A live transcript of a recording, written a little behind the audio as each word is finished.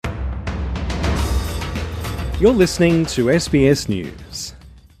You're listening to SBS News.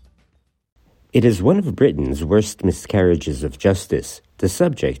 It is one of Britain's worst miscarriages of justice, the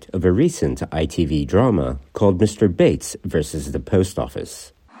subject of a recent ITV drama called Mr. Bates versus the Post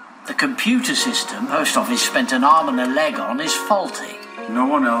Office. The computer system Post Office spent an arm and a leg on is faulty. No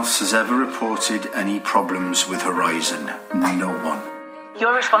one else has ever reported any problems with Horizon. No one.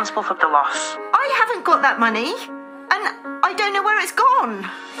 You're responsible for the loss. I haven't got that money, and I don't know where it's gone.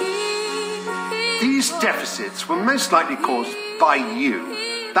 These deficits were most likely caused by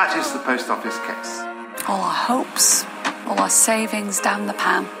you. That is the Post Office case. All our hopes, all our savings down the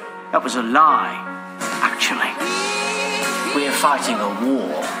pan. That was a lie, actually. We're fighting a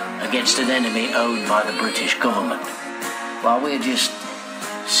war against an enemy owned by the British government, while we're just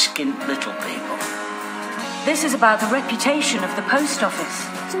skint little people. This is about the reputation of the Post Office.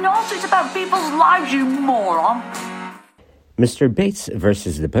 It's not, it's about people's lives, you moron. Mr. Bates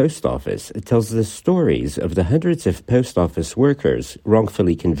versus the Post Office tells the stories of the hundreds of post office workers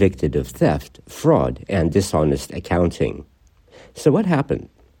wrongfully convicted of theft, fraud, and dishonest accounting. So what happened?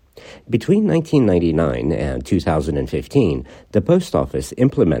 Between 1999 and 2015, the Post Office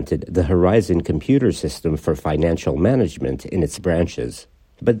implemented the Horizon computer system for financial management in its branches.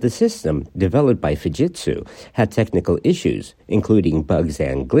 But the system, developed by Fujitsu, had technical issues, including bugs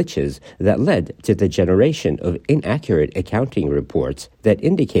and glitches, that led to the generation of inaccurate accounting reports that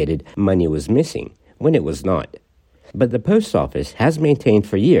indicated money was missing when it was not. But the Post Office has maintained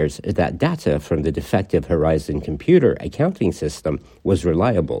for years that data from the defective Horizon computer accounting system was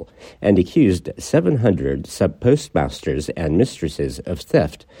reliable and accused 700 subpostmasters and mistresses of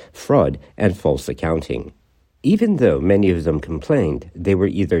theft, fraud, and false accounting. Even though many of them complained, they were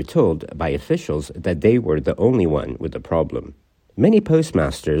either told by officials that they were the only one with the problem. Many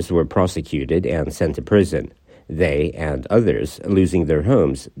postmasters were prosecuted and sent to prison, they and others losing their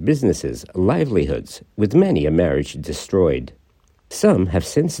homes, businesses, livelihoods, with many a marriage destroyed. Some have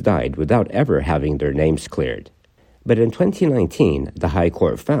since died without ever having their names cleared. But in 2019, the High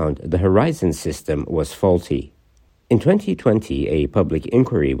Court found the Horizon system was faulty. In 2020, a public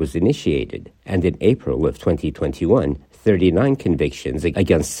inquiry was initiated, and in April of 2021, 39 convictions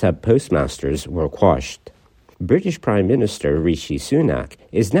against sub-postmasters were quashed. British Prime Minister Rishi Sunak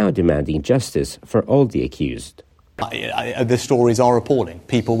is now demanding justice for all the accused. The stories are appalling.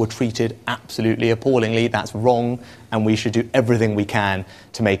 People were treated absolutely appallingly. That's wrong, and we should do everything we can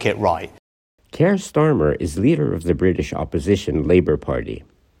to make it right. Keir Starmer is leader of the British opposition Labour Party.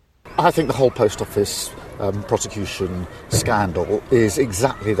 I think the whole Post Office prosecution scandal is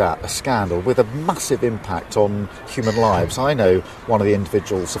exactly that, a scandal with a massive impact on human lives. I know one of the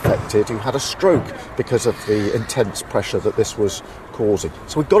individuals affected who had a stroke because of the intense pressure that this was causing.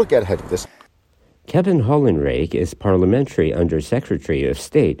 So we've got to get ahead of this. Kevin Hollenrake is Parliamentary Under-Secretary of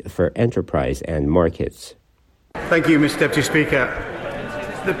State for Enterprise and Markets. Thank you, Mr. Deputy Speaker.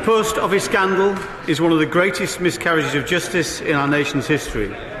 The Post Office scandal is one of the greatest miscarriages of justice in our nation's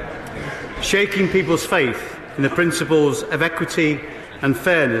history, shaking people's faith in the principles of equity and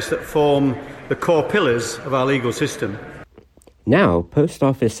fairness that form the core pillars of our legal system. Now, Post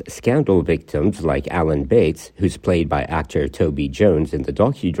Office scandal victims like Alan Bates, who's played by actor Toby Jones in the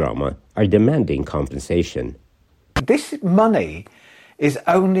docu-drama, are demanding compensation. This money is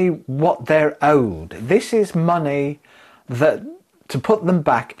only what they're owed. This is money that to put them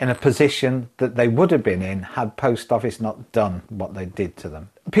back in a position that they would have been in had Post Office not done what they did to them.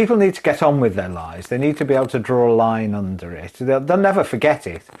 People need to get on with their lives. They need to be able to draw a line under it. They'll never forget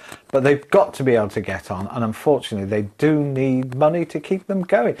it, but they've got to be able to get on, and unfortunately they do need money to keep them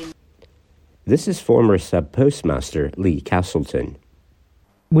going. This is former sub-postmaster Lee Castleton.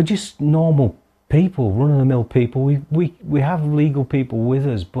 We're just normal people, run-of-the-mill people. We have legal people with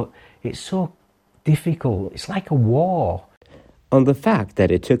us, but it's so difficult. It's like a war. On the fact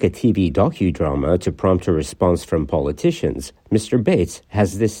that it took a TV docudrama to prompt a response from politicians, Mr. Bates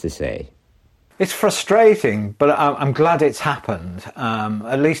has this to say. It's frustrating, but I'm glad it's happened.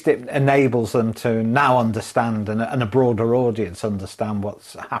 At least it enables them to now understand, and a broader audience understand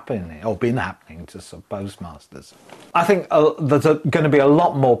what's happening or been happening to postmasters. I think there's going to be a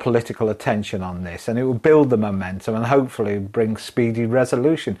lot more political attention on this, and it will build the momentum and hopefully bring speedy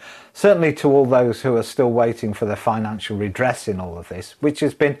resolution. Certainly to all those who are still waiting for their financial redress in all of this, which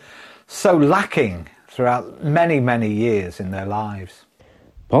has been so lacking throughout many, many years in their lives.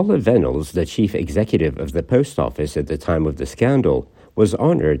 Paula Venables, the chief executive of the Post Office at the time of the scandal, was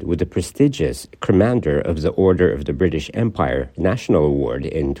honoured with the prestigious Commander of the Order of the British Empire National Award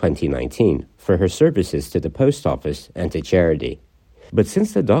in 2019 for her services to the Post Office and to charity. But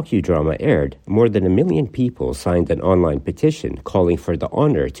since the docudrama aired, more than 1 million people signed an online petition calling for the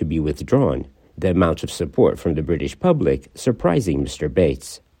honour to be withdrawn, the amount of support from the British public surprising Mr.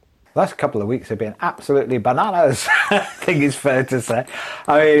 Bates. Last couple of weeks have been absolutely bananas, I think it's fair to say.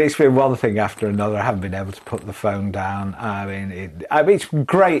 I mean, it's been one thing after another. I haven't been able to put the phone down. I mean, it's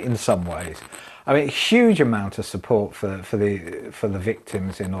great in some ways. I mean, huge amount of support for the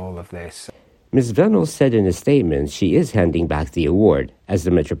victims in all of this. Ms. Venel said in a statement she is handing back the award as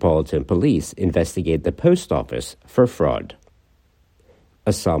the Metropolitan Police investigate the post office for fraud.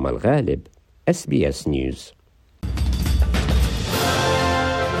 Assam Al-Ghalib, SBS News.